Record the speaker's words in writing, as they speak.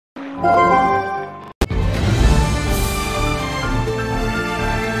Okay,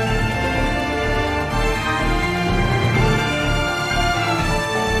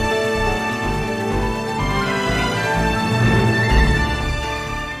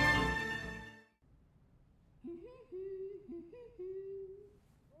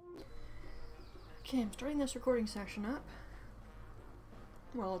 I'm starting this recording session up.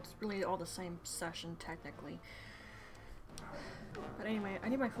 Well, it's really all the same session, technically. But anyway, I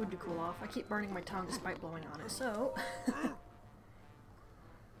need my food to cool off. I keep burning my tongue despite blowing on it, so...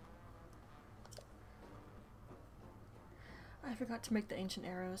 I forgot to make the ancient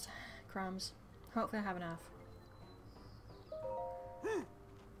arrows. Crumbs. Hopefully I have enough.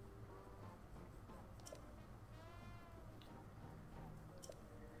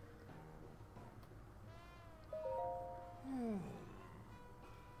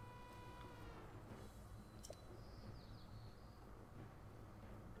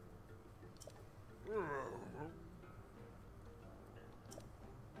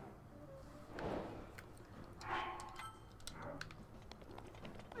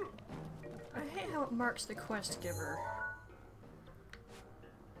 I hate how it marks the quest giver.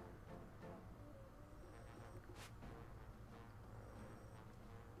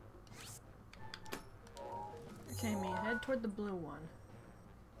 Okay, me, head toward the blue one.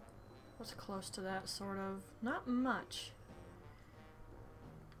 What's close to that, sort of? Not much.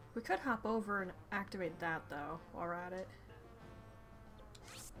 We could hop over and activate that, though, while we're at it.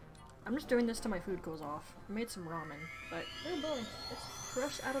 I'm just doing this till my food cools off. I made some ramen, but oh boy, it's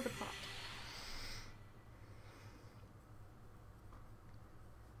fresh out of the pot.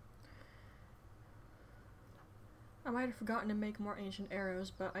 I might have forgotten to make more ancient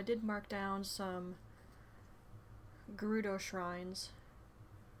arrows, but I did mark down some Gerudo shrines.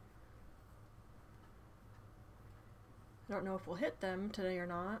 I don't know if we'll hit them today or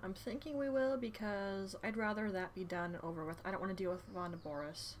not. I'm thinking we will because I'd rather that be done and over with. I don't want to deal with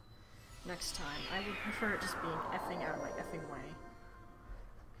Vondaboris next time. I would prefer it just being effing out of my effing way.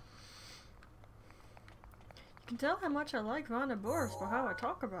 You can tell how much I like Vondaboris by how I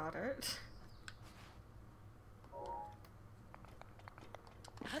talk about it.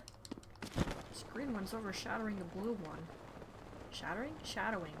 This green one's overshadowing the blue one. Shattering?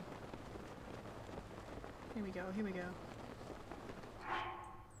 Shadowing. Here we go, here we go.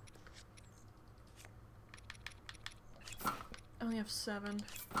 I only have 7.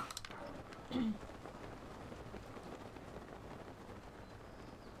 I'm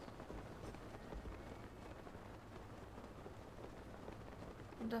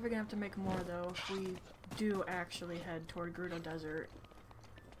definitely gonna have to make more though if we do actually head toward Gerudo Desert.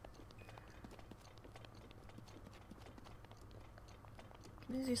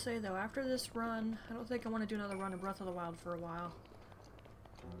 Can easily say though, after this run, I don't think I want to do another run of Breath of the Wild for a while.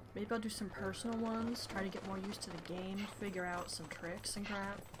 Maybe I'll do some personal ones, try to get more used to the game, figure out some tricks and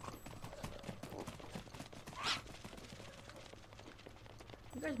crap.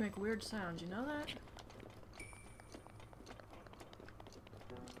 You guys make weird sounds, you know that?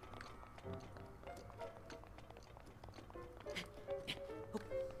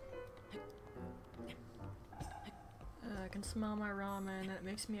 I can smell my ramen and it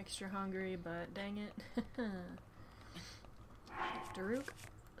makes me extra hungry, but dang it. Daruk,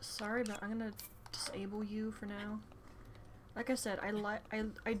 sorry, but I'm gonna disable you for now. Like I said,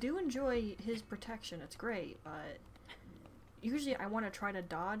 I do enjoy his protection, it's great, but usually I want to try to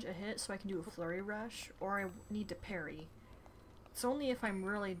dodge a hit so I can do a flurry rush, or I need to parry. It's only if I'm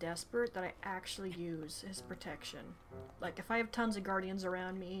really desperate that I actually use his protection. Like, if I have tons of guardians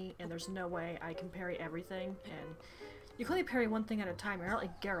around me and there's no way I can parry everything, and you can only parry one thing at a time, you're not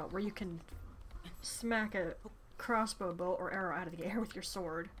like Geralt, where you can smack a crossbow bolt or arrow out of the air with your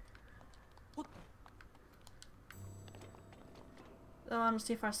sword. Though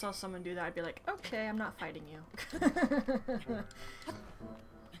honestly, if I saw someone do that, I'd be like, okay, I'm not fighting you.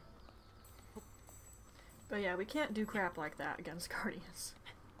 But yeah, we can't do crap like that against guardians.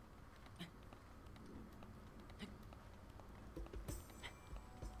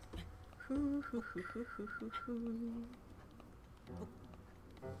 Am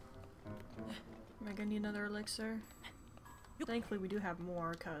I gonna need another elixir? Thankfully we do have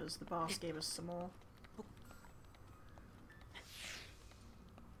more, because the boss gave us some more.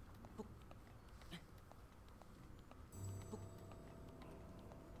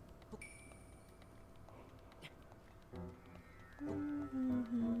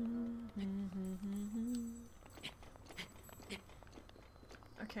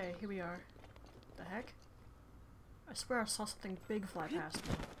 Okay, here we are. The heck? I swear I saw something big fly past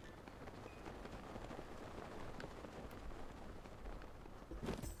me.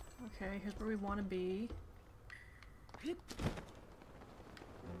 Okay, here's where we want to be.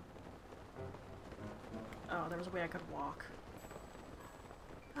 Oh, there was a way I could walk.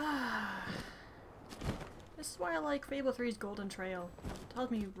 This is why I like Fable 3's Golden Trail. It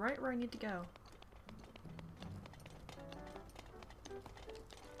tells me right where I need to go.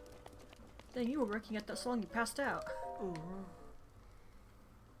 Dang, you were working at that so long you passed out. Ooh.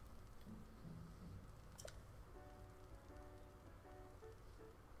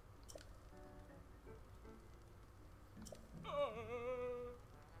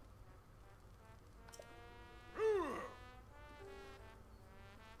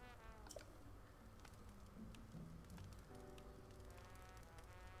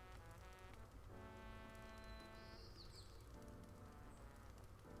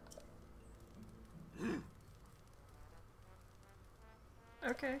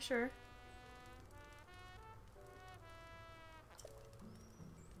 Okay, sure.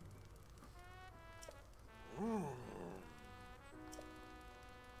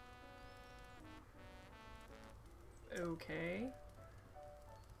 Okay.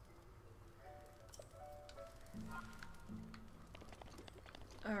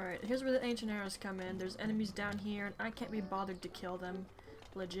 Alright, here's where the ancient arrows come in. There's enemies down here, and I can't be bothered to kill them.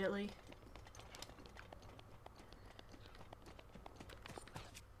 Legitly.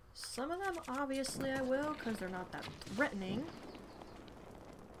 Some of them, obviously, I will, because they're not that threatening.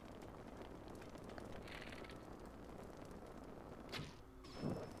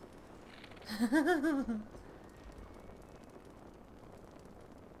 Do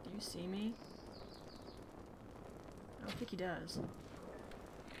you see me? I don't think he does.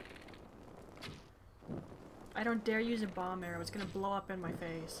 I don't dare use a bomb arrow, it's gonna blow up in my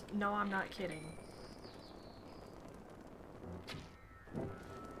face. No, I'm not kidding.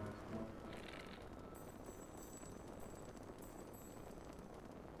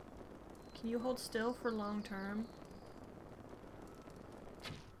 Can you hold still for long term?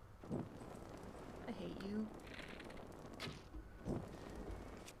 I hate you.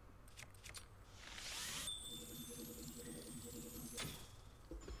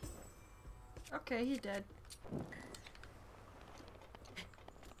 Okay, he's dead.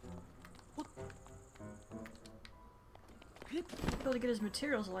 Able to get his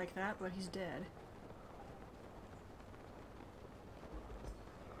materials like that, but he's dead.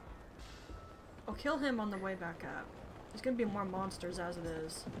 I'll kill him on the way back up. There's gonna be more monsters as it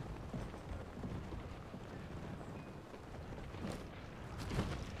is.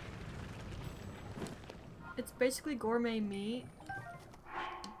 It's basically gourmet meat,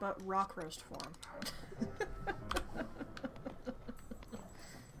 but rock roast form.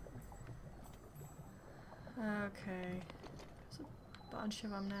 Okay. There's a bunch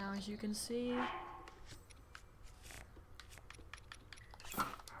of them now, as you can see.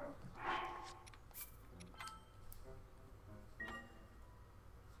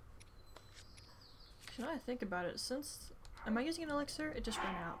 Now I think about it, since... Am I using an elixir? It just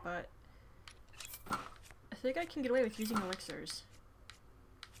ran out, but... I think I can get away with using elixirs.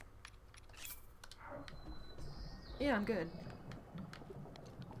 Yeah, I'm good.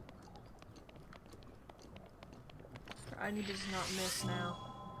 I need to just not miss now.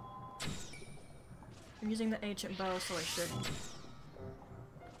 I'm using the ancient bow, so I shouldn't.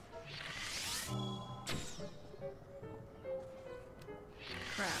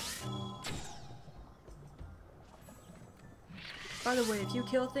 Crap. By the way, if you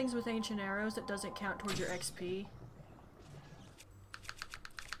kill things with ancient arrows, it doesn't count towards your XP.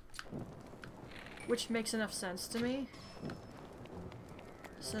 Which makes enough sense to me.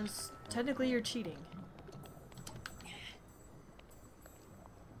 Since technically you're cheating.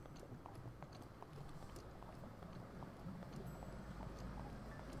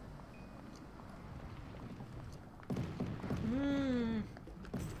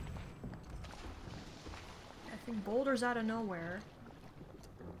 I think boulders out of nowhere.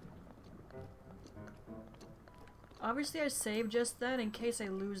 Obviously I saved just then in case I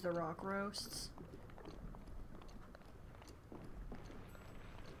lose the rock roasts.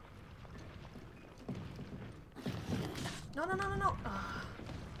 No, no, no, no, no! Ugh.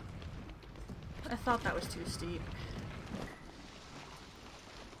 I thought that was too steep.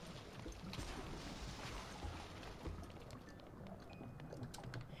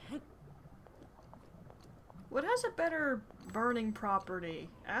 What has a better burning property?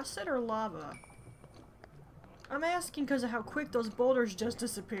 Acid or lava? I'm asking because of how quick those boulders just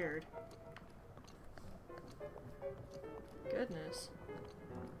disappeared. Goodness.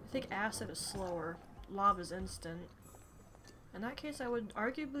 I think acid is slower. Lava's instant. In that case, I would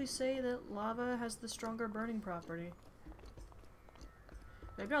arguably say that lava has the stronger burning property.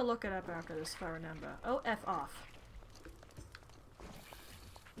 Maybe I'll look it up after this if I remember. Oh, F off.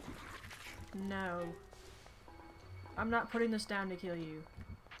 No. I'm not putting this down to kill you.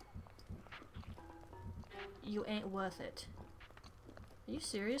 You ain't worth it. Are you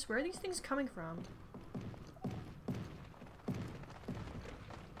serious? Where are these things coming from?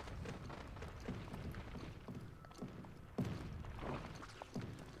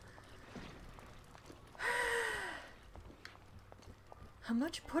 How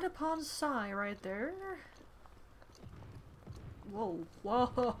much put upon sigh right there? Whoa.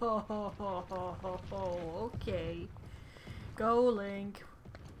 Whoa. Okay. Go, Link.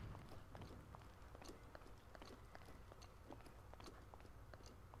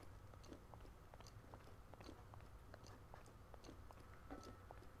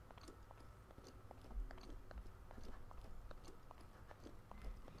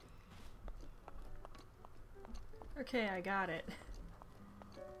 Okay, I got it.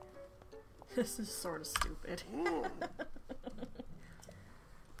 This is sort of stupid.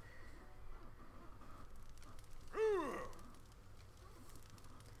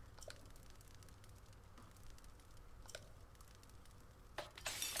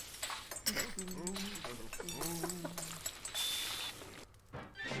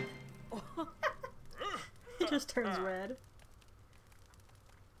 He just turns red.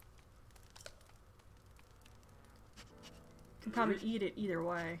 Can probably eat it either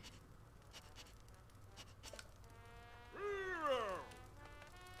way.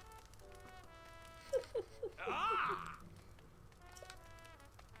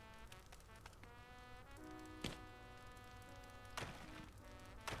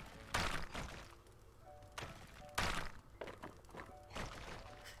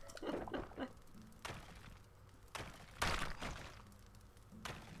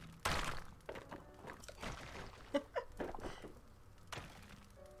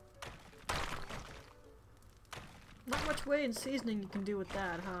 Not much way in seasoning you can do with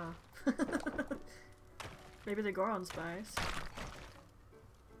that, huh? Maybe the Goron spice.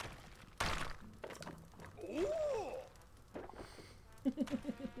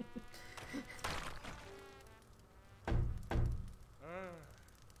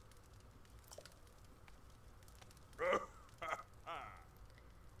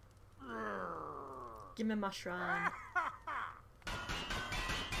 Give me my shrine.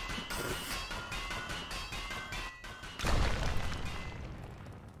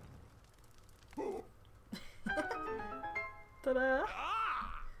 Ta-da!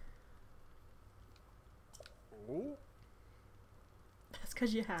 That's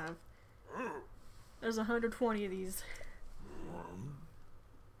because you have. There's 120 of these.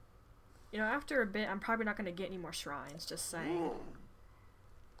 You know, after a bit, I'm probably not going to get any more shrines, just saying.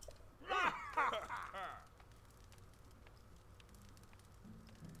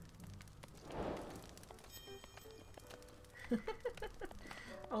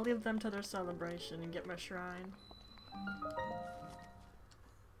 I'll leave them to their celebration and get my shrine.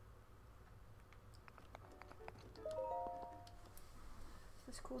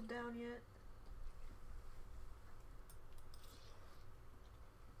 Is this cooled down yet?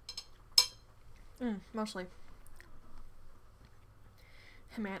 Mostly.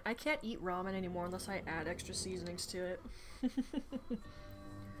 Man, I can't eat ramen anymore unless I add extra seasonings to it.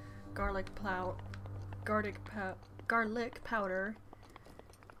 Garlic powder,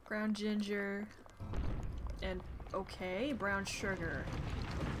 ground ginger, and okay, brown sugar.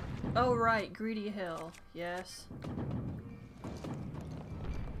 Oh right, Greedy Hill. Yes.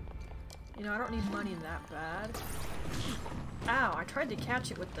 You know, I don't need money that bad. Ow, I tried to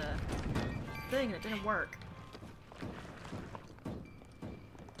catch it with the thing and it didn't work.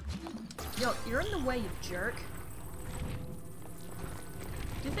 Yo, you're in the way, you jerk.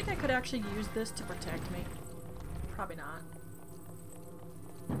 Do you think I could actually use this to protect me? Probably not.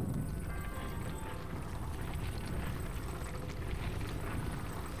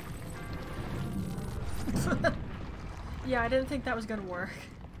 Yeah, I didn't think that was gonna work.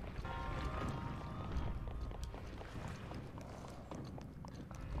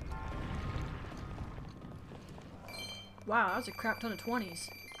 Wow, that was a crap ton of 20s.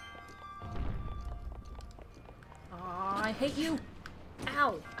 Aw, I hate you!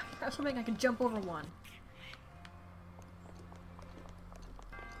 Ow! I was hoping I could jump over one.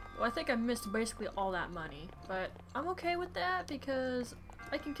 Well, I think I missed basically all that money, but I'm okay with that because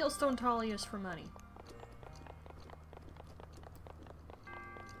I can kill Stone Talius for money.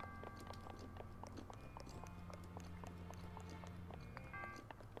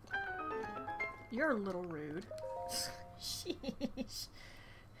 You're a little rude. Sheesh.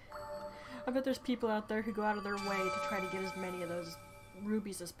 I bet there's people out there who go out of their way to try to get as many of those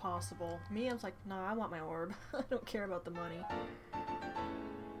rubies as possible. Me, I was like, nah, I want my orb. I don't care about the money.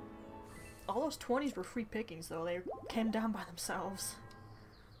 All those 20s were free pickings, though. They came down by themselves.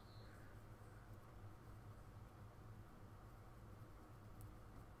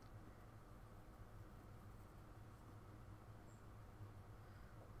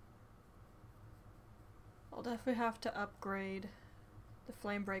 I'll definitely have to upgrade the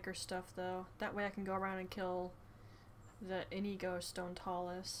Flamebreaker stuff, though. That way I can go around and kill the Inigo Stone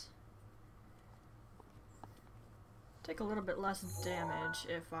Talus. Take a little bit less damage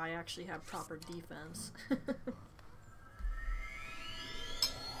if I actually have proper defense. Yeah,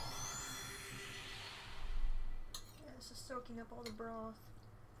 this is soaking up all the broth.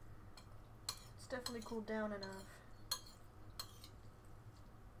 It's definitely cooled down enough.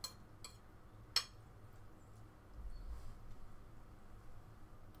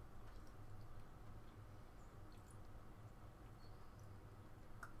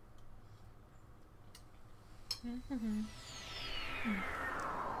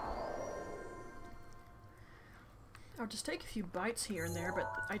 I'll just take a few bites here and there,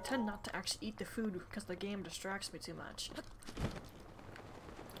 but I tend not to actually eat the food because the game distracts me too much.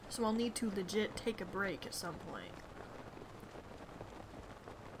 So I'll need to legit take a break at some point.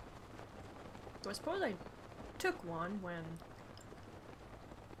 So I suppose I took one when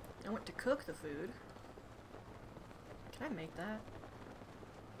I went to cook the food. Can I make that?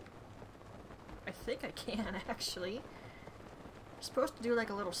 I think I can, actually. I'm supposed to do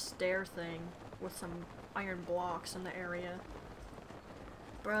like a little stair thing with some iron blocks in the area.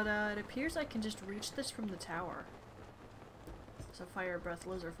 But it appears I can just reach this from the tower. There's a fire breath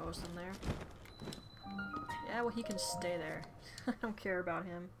lizardphos in there. Yeah, well, he can stay there. I don't care about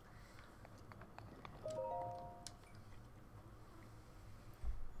him.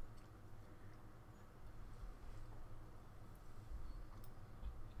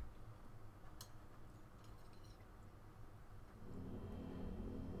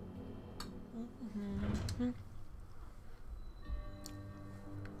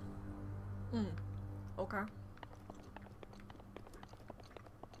 Okay.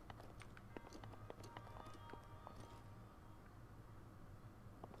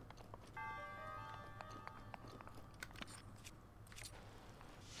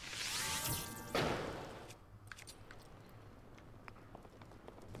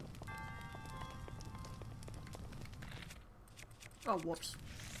 Oh, whoops.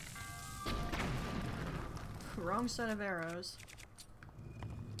 Wrong set of arrows.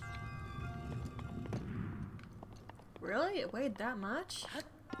 Really? It weighed that much?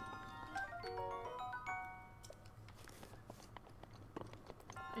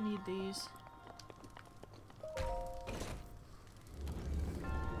 I need these.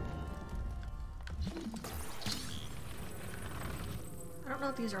 I don't know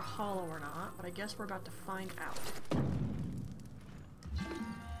if these are hollow or not, but I guess we're about to find out.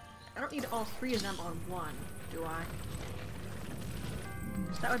 I don't need all three of them on one, do I?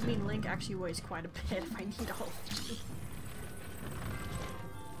 So that would mean Link actually weighs quite a bit if I need all three.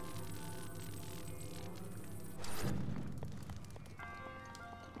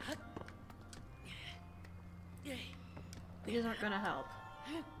 These aren't gonna help.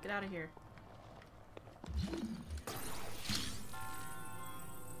 Get out of here.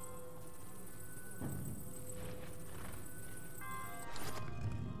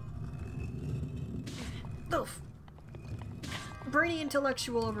 Oof. Brainy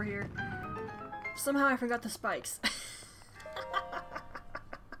intellectual over here. Somehow I forgot the spikes.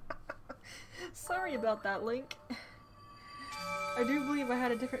 Sorry about that, Link. I do believe I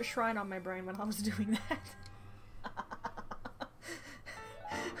had a different shrine on my brain when I was doing that.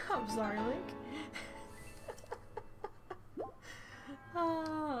 I'm sorry, Link.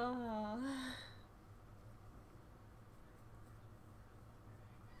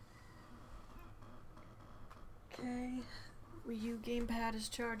 Okay, Wii U gamepad is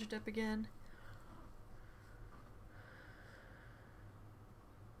charged up again.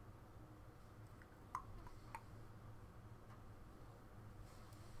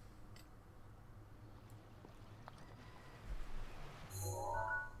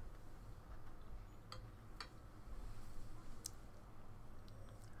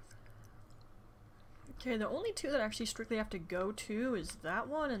 Okay, the only two that I actually strictly have to go to is that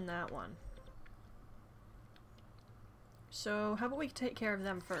one and that one. So, how about we take care of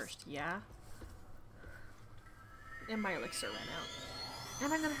them first, yeah? And my elixir ran out.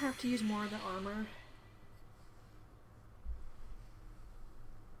 And I'm gonna have to use more of the armor.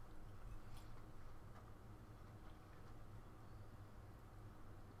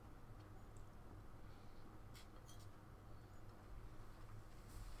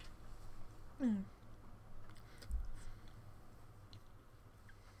 Mm.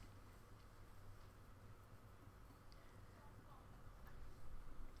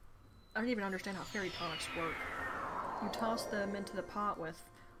 I don't even understand how fairy tonics work. You toss them into the pot with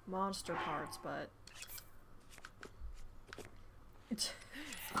monster parts, but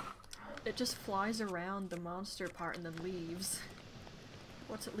it just flies around the monster part and then leaves.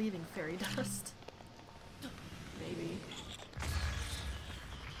 What's it leaving? Fairy dust? Maybe.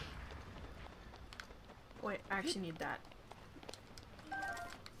 Wait, I actually need that.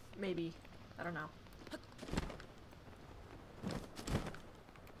 Maybe. I don't know.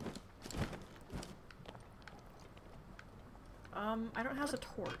 I don't have a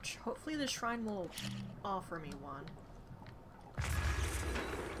torch. Hopefully the shrine will offer me one.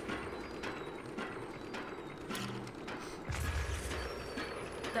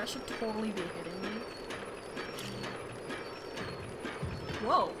 That should totally be hitting me.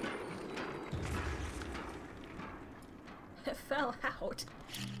 Whoa! It fell out.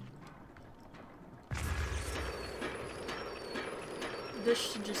 This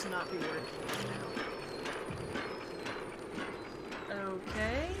should just not be working right now.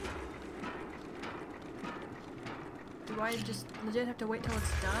 Okay. Do I just legit have to wait till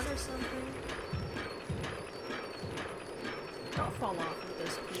it's done or something? Don't fall off with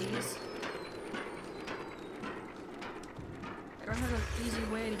this, please. I don't have an easy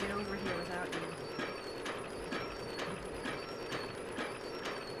way to get over here without you.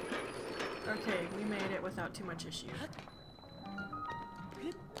 Okay, we made it without too much issue.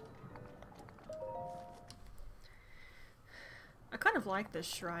 I kind of like this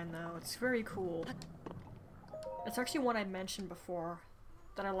shrine though, it's very cool. It's actually one I mentioned before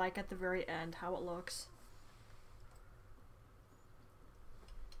that I like at the very end, how it looks.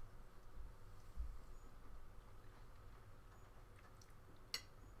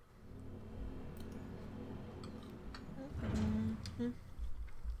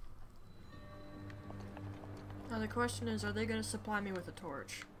 Now the question is, are they going to supply me with a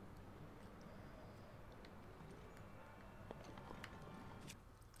torch?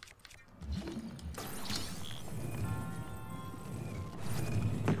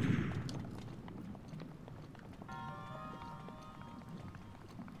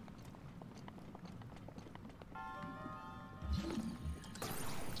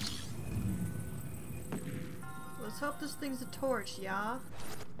 Let's hope this thing's a torch, yeah?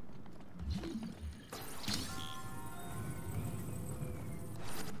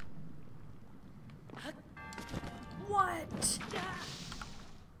 What?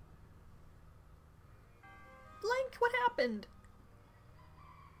 Blank, what happened?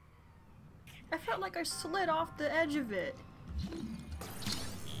 I felt like I slid off the edge of it.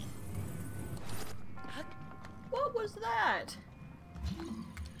 What was that?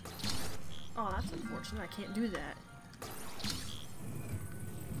 Oh, that's unfortunate. I can't do that.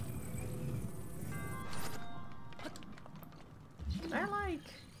 Can I, like...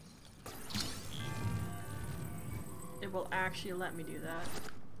 It will actually let me do that.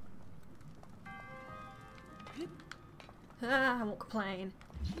 Ah, I won't complain.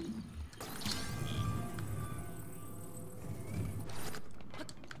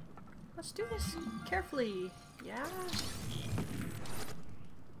 Let's do this carefully. Yeah.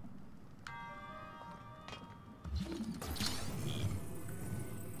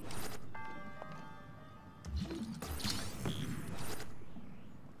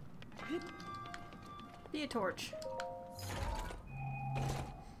 Be a torch.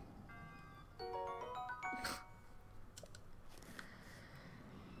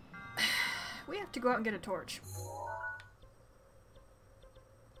 We have to go out and get a torch.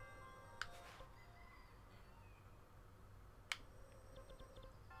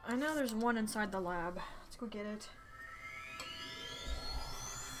 I know there's one inside the lab. Let's go get it.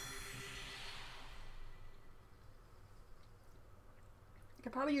 I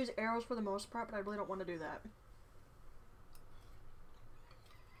could probably use arrows for the most part, but I really don't want to do that.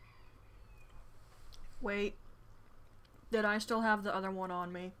 Wait. Did I still have the other one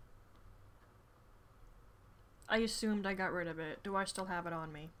on me? I assumed I got rid of it. Do I still have it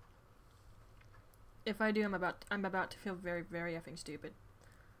on me? If I do, I'm about to feel very, very effing stupid.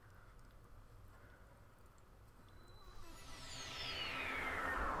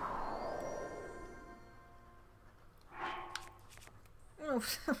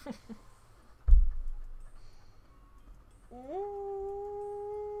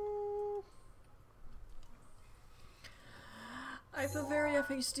 I feel very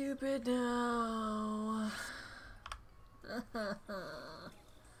effing stupid now.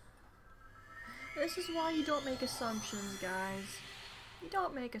 This is why you don't make assumptions, guys. You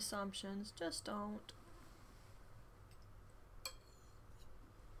don't make assumptions, just don't.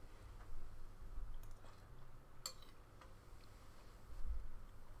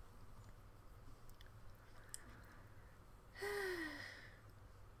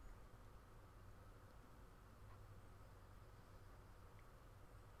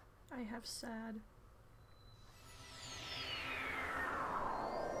 I have sad.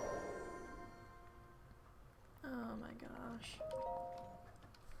 Oh my gosh.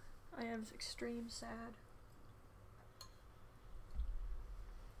 I have extreme sad.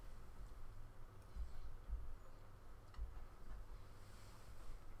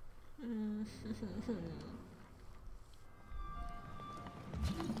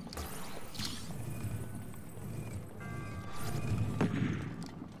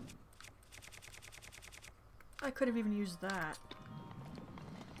 I could have even used that.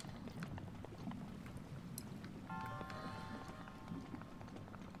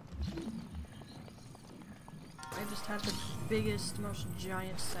 I just have the biggest, most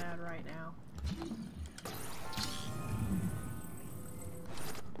giant sad right now.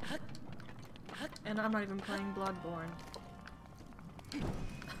 And I'm not even playing Bloodborne.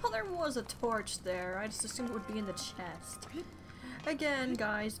 Oh, there was a torch there. I just assumed it would be in the chest. Again,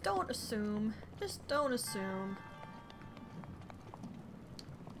 guys, don't assume. Just don't assume.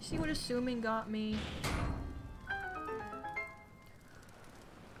 See what assuming got me?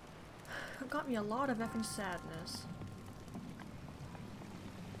 It got me a lot of effing sadness.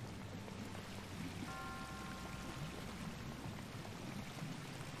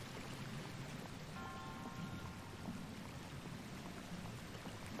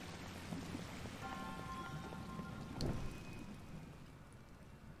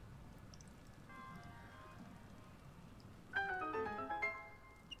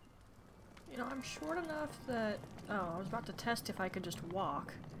 You know, I'm short enough that... Oh, I was about to test if I could just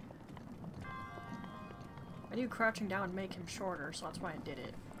walk. I knew crouching down would make him shorter, so that's why I did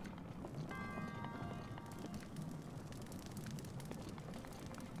it.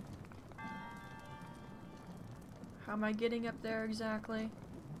 How am I getting up there exactly?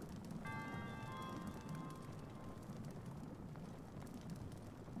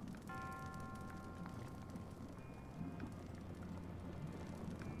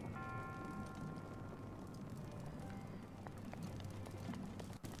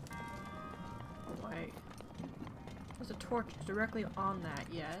 Wait. There's a torch directly on that,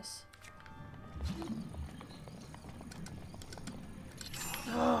 yes.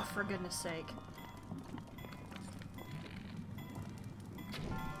 Oh, for goodness sake.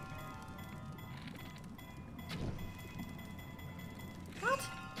 What?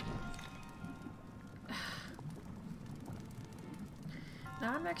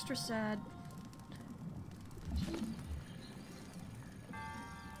 Now I'm extra sad.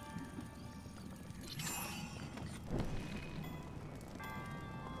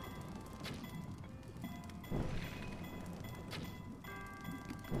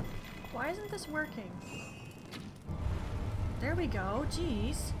 Why isn't this working? There we go,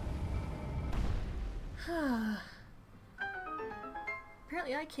 jeez.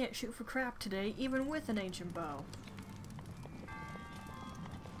 Apparently I can't shoot for crap today, even with an ancient bow.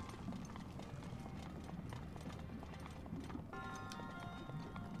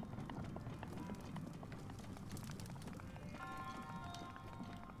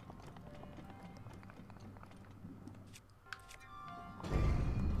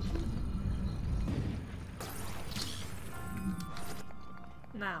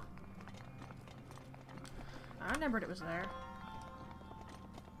 Now. I remembered it was there.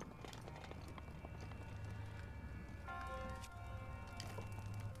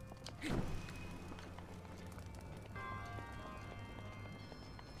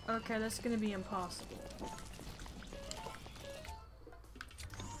 Okay, that's gonna be impossible.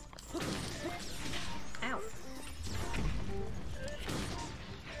 Ow.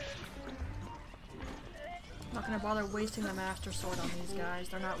 Not gonna bother wasting the Master Sword on these guys.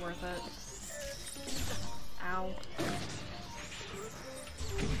 They're not worth it. Ow.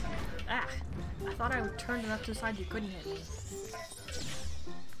 Ah! I thought I would turn enough to the side you couldn't hit me.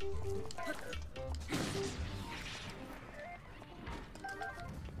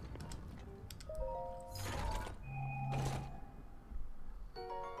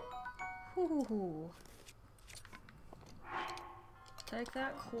 Whoo. Take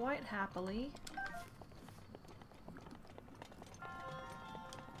that quite happily.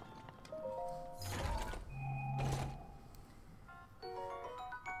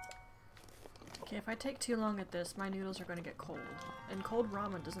 Okay, if I take too long at this, my noodles are going to get cold. And cold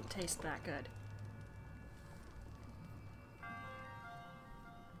ramen doesn't taste that good.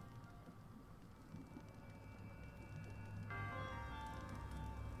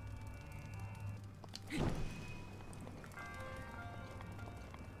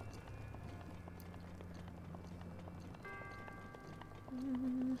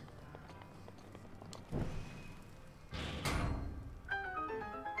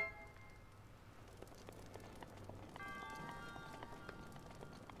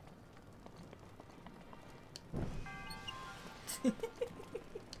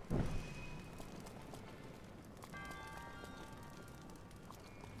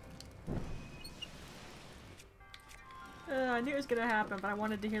 I knew it was gonna happen, but I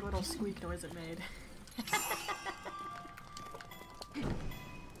wanted to hear the little squeak noise it made.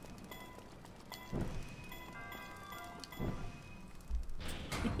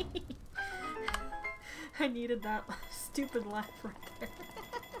 I needed that stupid laugh right there.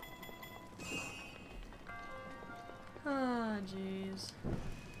 Oh, jeez.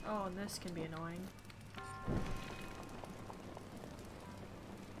 Oh, and this can be annoying.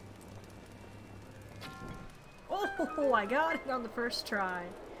 Oh, I got it on the first try.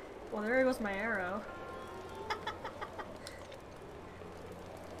 Well, there goes my arrow.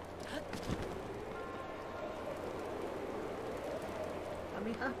 Let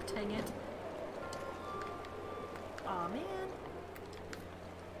me up, dang it. Aw, man.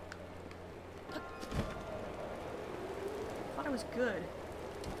 Thought it was good.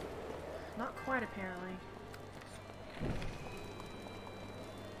 Not quite, apparently.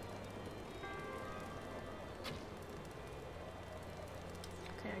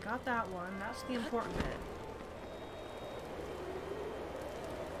 Okay, I got that one. That's the important bit.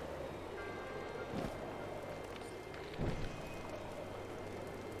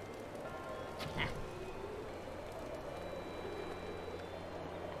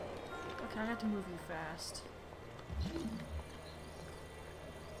 Okay, I have to move you fast.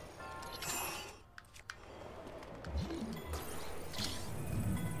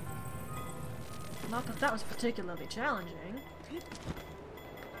 Not that that was particularly challenging.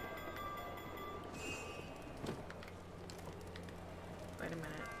 Wait a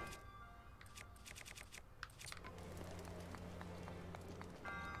minute.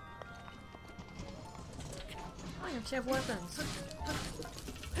 I actually have weapons.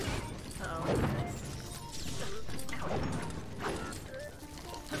 Uh-oh.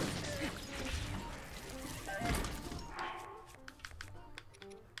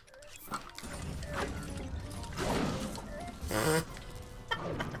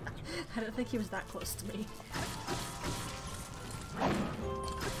 I didn't think he was that close to me.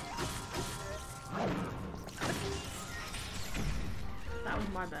 That was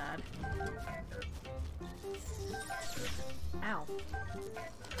my bad. Ow.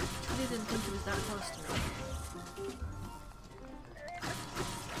 I didn't think he was that close to me.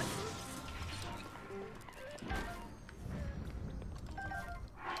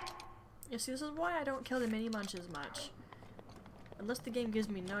 Yeah, see, this is why I don't kill the mini munches much. Unless the game gives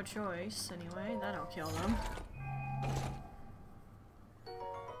me no choice, anyway, then I'll kill them.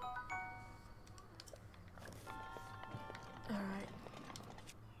 Alright.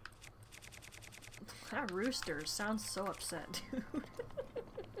 That rooster sounds so upset, dude.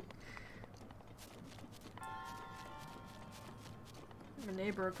 I have a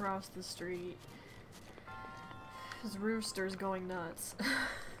neighbor across the street. His rooster's going nuts.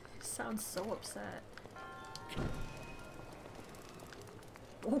 He sounds so upset.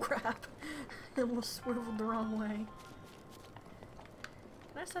 Oh crap! I almost swiveled the wrong way.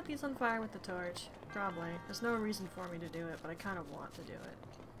 Can I set these on fire with the torch? Probably. There's no reason for me to do it, but I kind of want to do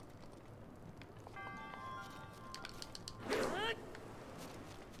it.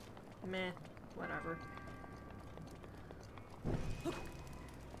 Meh. Whatever.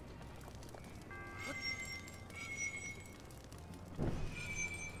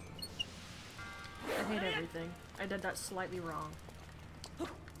 I hate everything. I did that slightly wrong.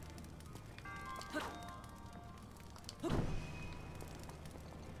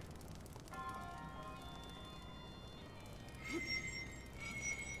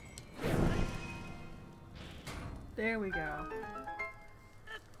 There we go.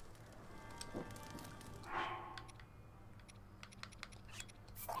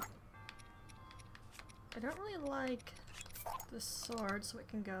 I don't really like this sword, so it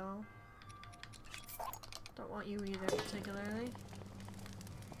can go. Don't want you either, particularly.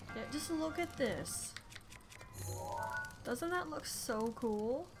 Yeah, just look at this. Doesn't that look so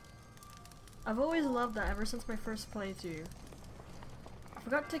cool? I've always loved that ever since my first playthrough. I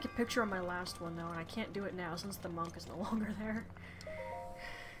forgot to take a picture of my last one though, and I can't do it now since the monk is no longer there.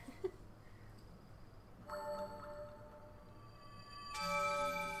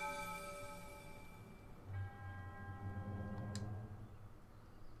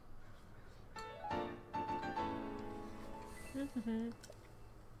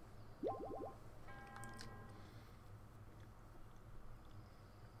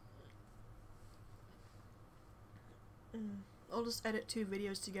 I'll just edit 2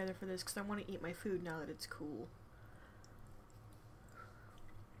 videos together for this because I want to eat my food now that it's cool.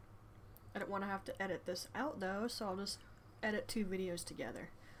 I don't want to have to edit this out though, so I'll just edit 2 videos together.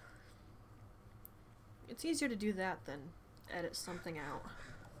 It's easier to do that than edit something out.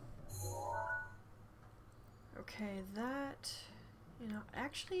 Okay, that... You know,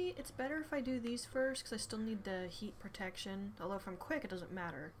 actually, it's better if I do these first, because I still need the heat protection. Although if I'm quick, it doesn't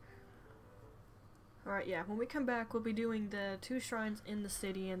matter. Alright, yeah, when we come back, we'll be doing the 2 shrines in the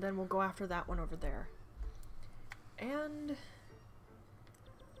city, and then we'll go after that one over there. And...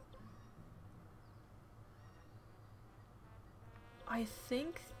 I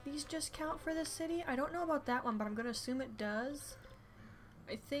think these just count for this city. I don't know about that one, but I'm gonna assume it does.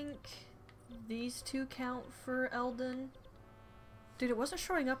 I think these 2 count for Eldin. Dude, it wasn't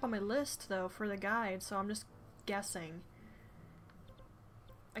showing up on my list, though, for the guide, so I'm just guessing.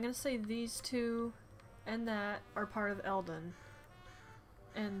 I'm gonna say these 2 and that are part of Eldin.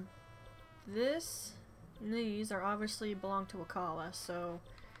 And this and these are obviously belong to Wakala, so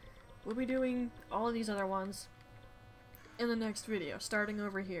we'll be doing all of these other ones in the next video, starting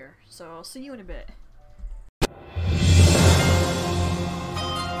over here. So I'll see you in a bit.